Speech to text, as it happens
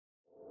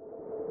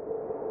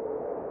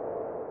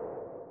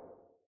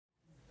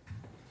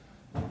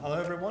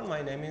Hello everyone,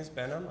 my name is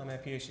Behnam. I'm a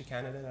Ph.D.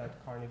 candidate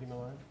at Carnegie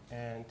Mellon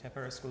and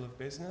Tepper School of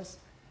Business.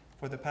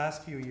 For the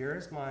past few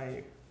years,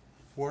 my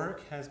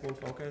work has been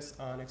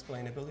focused on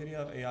explainability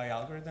of AI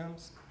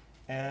algorithms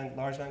and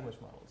large language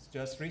models.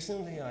 Just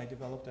recently, I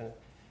developed an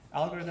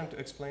algorithm to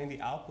explain the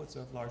outputs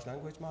of large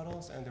language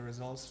models, and the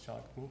results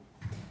shocked me.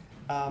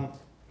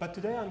 But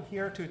today I'm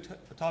here to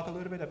talk a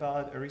little bit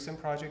about a recent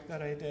project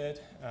that I did,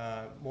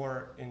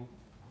 more in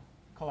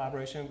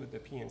collaboration with the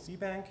PNC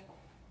Bank,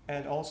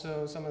 and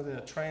also some of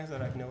the trends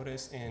that I've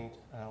noticed in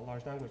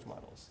large language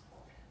models.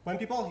 When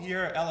people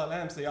hear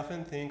LLMs, they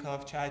often think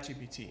of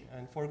ChatGPT,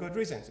 and for good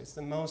reasons. It's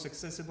the most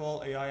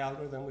accessible AI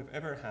algorithm we've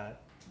ever had.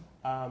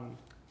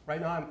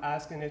 Right now, I'm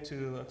asking it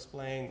to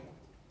explain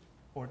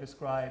or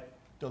describe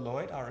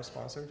Deloitte, our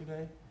sponsor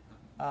today.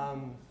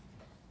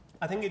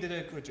 I think it did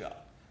a good job.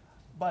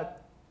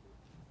 But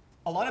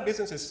a lot of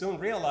businesses soon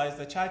realize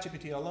that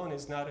ChatGPT alone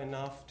is not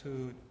enough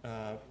to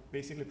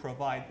basically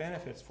provide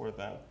benefits for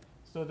them.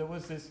 So there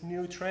was this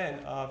new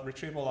trend of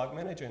retrieval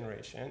augmented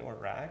generation, or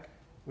RAG,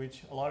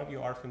 which a lot of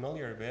you are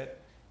familiar with,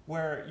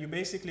 where you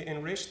basically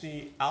enrich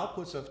the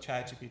outputs of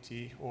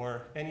ChatGPT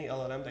or any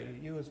LLM that you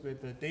use with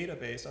the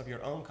database of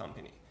your own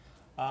company.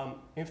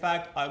 In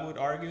fact, I would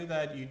argue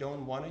that you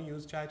don't want to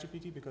use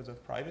ChatGPT because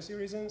of privacy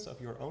reasons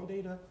of your own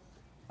data.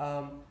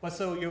 But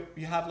so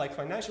you have like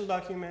financial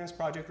documents,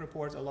 project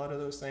reports, a lot of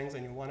those things,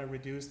 and you want to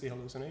reduce the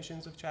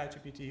hallucinations of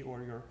ChatGPT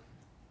or your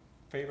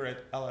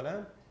favorite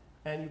LLM.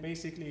 And you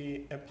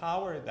basically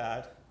empower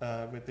that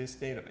with this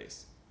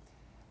database.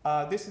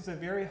 This is a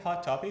very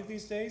hot topic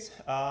these days.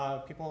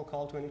 People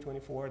call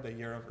 2024 the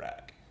year of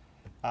RAG.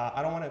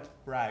 I don't want to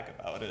brag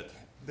about it.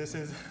 This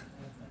is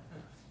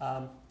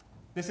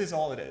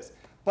all it is.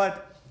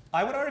 But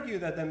I would argue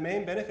that the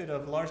main benefit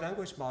of large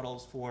language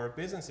models for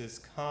businesses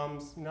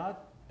comes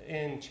not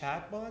in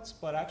chatbots,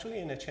 but actually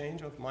in a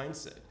change of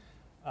mindset.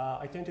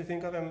 I tend to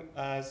think of them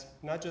as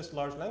not just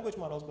large language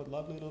models, but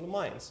lovely little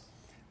minds.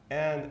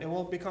 And it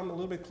will become a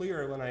little bit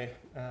clearer when I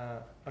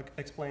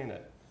explain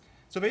it.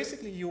 So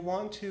basically, you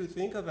want to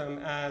think of them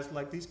as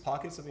like these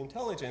pockets of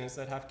intelligence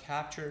that have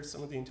captured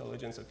some of the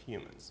intelligence of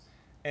humans.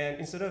 And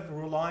instead of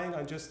relying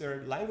on just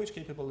their language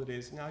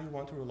capabilities, now you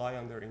want to rely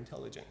on their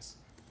intelligence.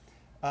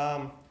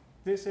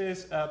 This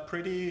is a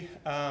pretty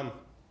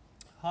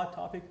hot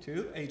topic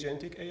too,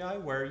 agentic AI,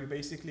 where you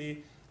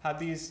basically have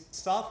these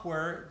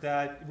software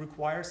that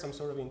requires some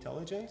sort of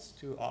intelligence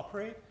to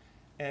operate.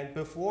 And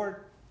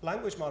before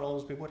language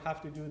models, we would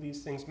have to do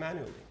these things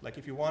manually. Like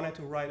if you wanted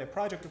to write a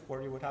project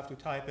report, you would have to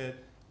type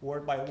it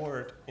word by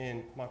word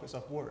in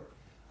Microsoft Word.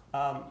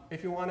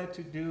 If you wanted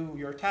to do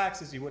your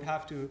taxes, you would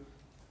have to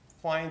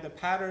find the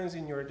patterns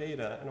in your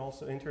data and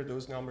also enter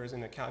those numbers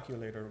in a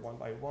calculator one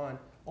by one.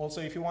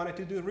 Also, if you wanted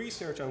to do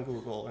research on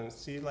Google and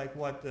see like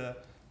what the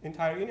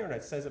entire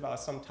internet says about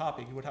some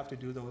topic, you would have to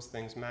do those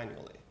things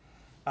manually.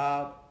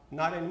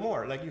 Not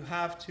anymore. Like you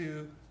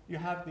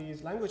have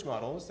these language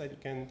models that you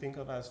can think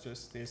of as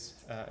just this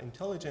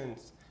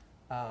intelligence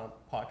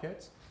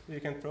pockets. You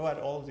can throw out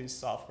all of these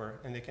software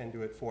and they can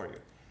do it for you.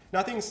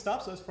 Nothing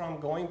stops us from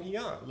going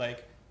beyond,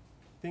 like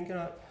thinking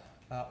of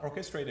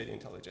orchestrated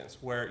intelligence,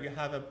 where you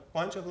have a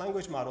bunch of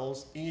language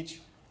models,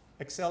 each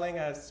excelling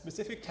at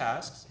specific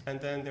tasks,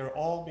 and then they're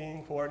all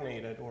being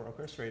coordinated or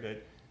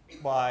orchestrated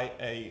by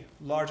a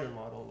larger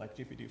model like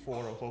GPT-4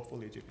 or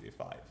hopefully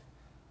GPT-5.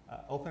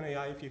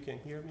 OpenAI, if you can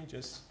hear me,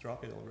 just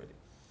drop it already.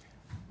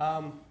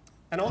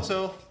 And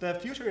also, the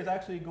future is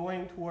actually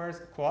going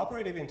towards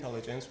cooperative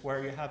intelligence,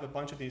 where you have a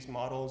bunch of these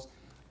models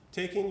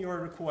taking your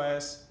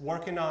requests,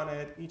 working on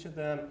it. Each of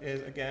them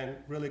is, again,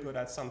 really good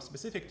at some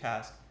specific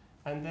task,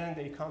 and then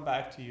they come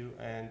back to you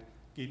and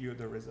give you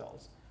the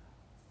results.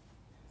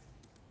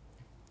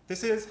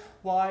 This is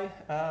why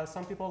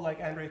some people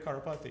like Andrei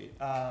Karpathy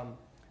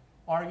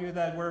argue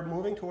that we're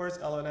moving towards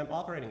LLM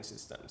operating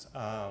systems,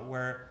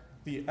 where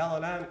the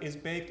LLM is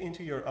baked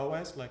into your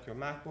OS, like your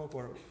MacBook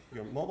or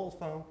your mobile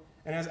phone,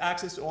 and has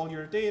access to all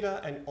your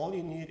data, and all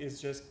you need is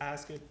just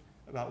ask it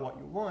about what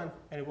you want,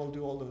 and it will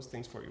do all those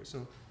things for you.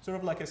 So sort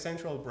of like a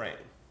central brain.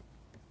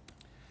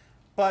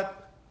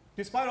 But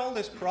despite all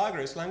this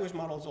progress, language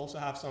models also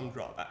have some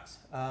drawbacks.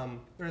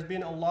 There's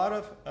been a lot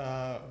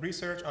of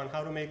research on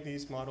how to make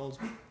these models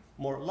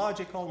more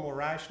logical, more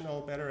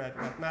rational, better at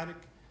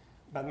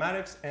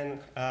mathematics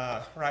and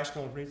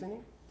rational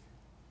reasoning.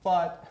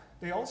 But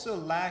they also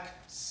lack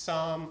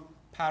some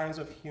patterns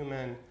of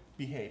human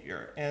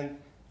behavior. And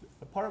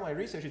part of my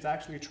research is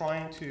actually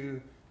trying to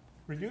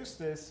reduce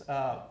this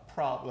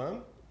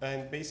problem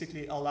and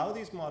basically allow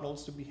these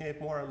models to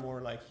behave more and more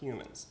like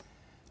humans.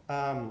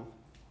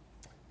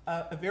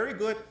 A very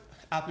good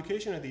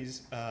application of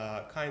these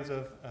kinds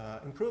of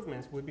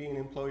improvements would be in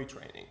employee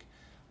training.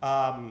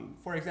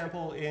 For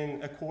example,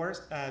 in a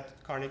course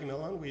at Carnegie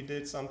Mellon, we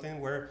did something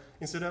where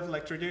instead of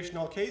like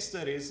traditional case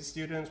studies,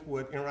 students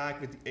would interact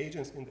with the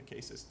agents in the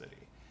case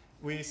study.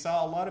 We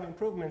saw a lot of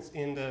improvements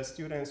in the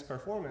students'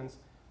 performance.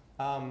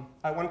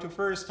 I wanted to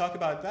first talk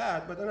about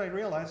that, but then I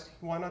realized,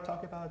 why not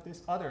talk about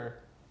this other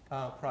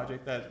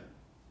project that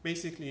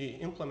basically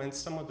implements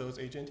some of those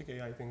agentic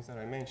AI things that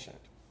I mentioned.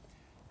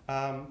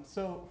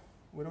 So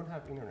we don't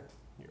have internet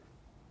here.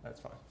 That's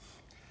fine.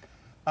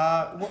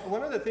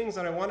 One of the things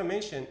that I want to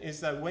mention is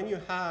that when you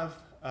have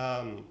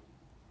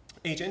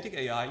agentic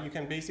AI, you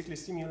can basically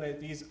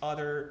simulate these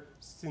other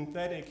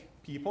synthetic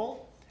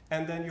people,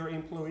 and then your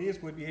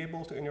employees would be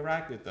able to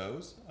interact with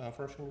those.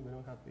 Unfortunately, we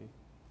don't have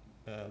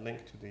the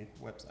link to the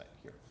website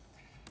here.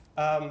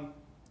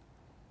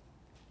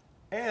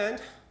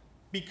 And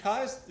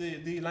because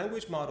the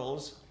language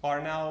models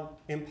are now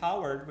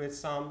empowered with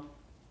some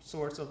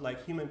sorts of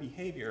like human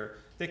behavior,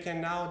 they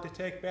can now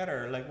detect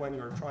better like when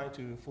you're trying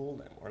to fool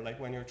them, or like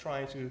when you're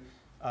trying to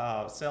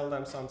sell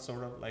them some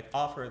sort of like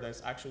offer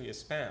that's actually a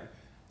spam.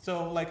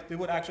 So like they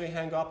would actually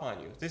hang up on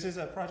you. This is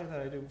a project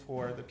that I did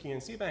for the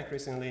PNC Bank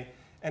recently,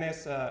 and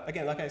it's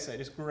again, like I said,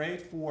 it's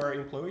great for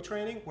employee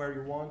training where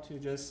you want to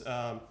just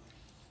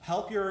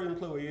help your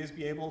employees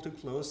be able to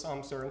close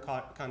some certain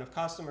kind of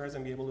customers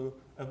and be able to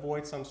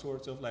avoid some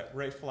sorts of like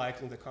red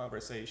flags in the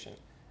conversation.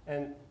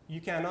 And you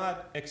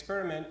cannot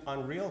experiment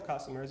on real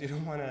customers. You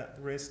don't want to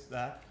risk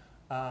that.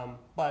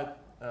 But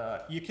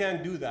you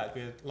can do that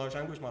with large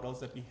language models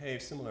that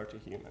behave similar to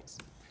humans.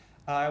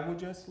 I would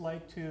just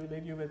like to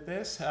leave you with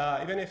this.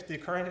 Even if the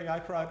current AI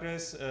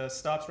progress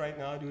stops right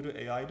now due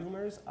to AI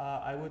doomers,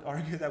 I would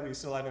argue that we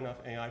still have enough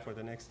AI for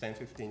the next 10,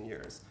 15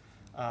 years.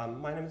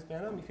 My name is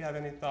Behnam. If you have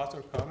any thoughts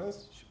or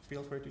comments,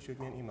 feel free to shoot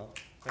me an email.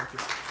 Thank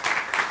you.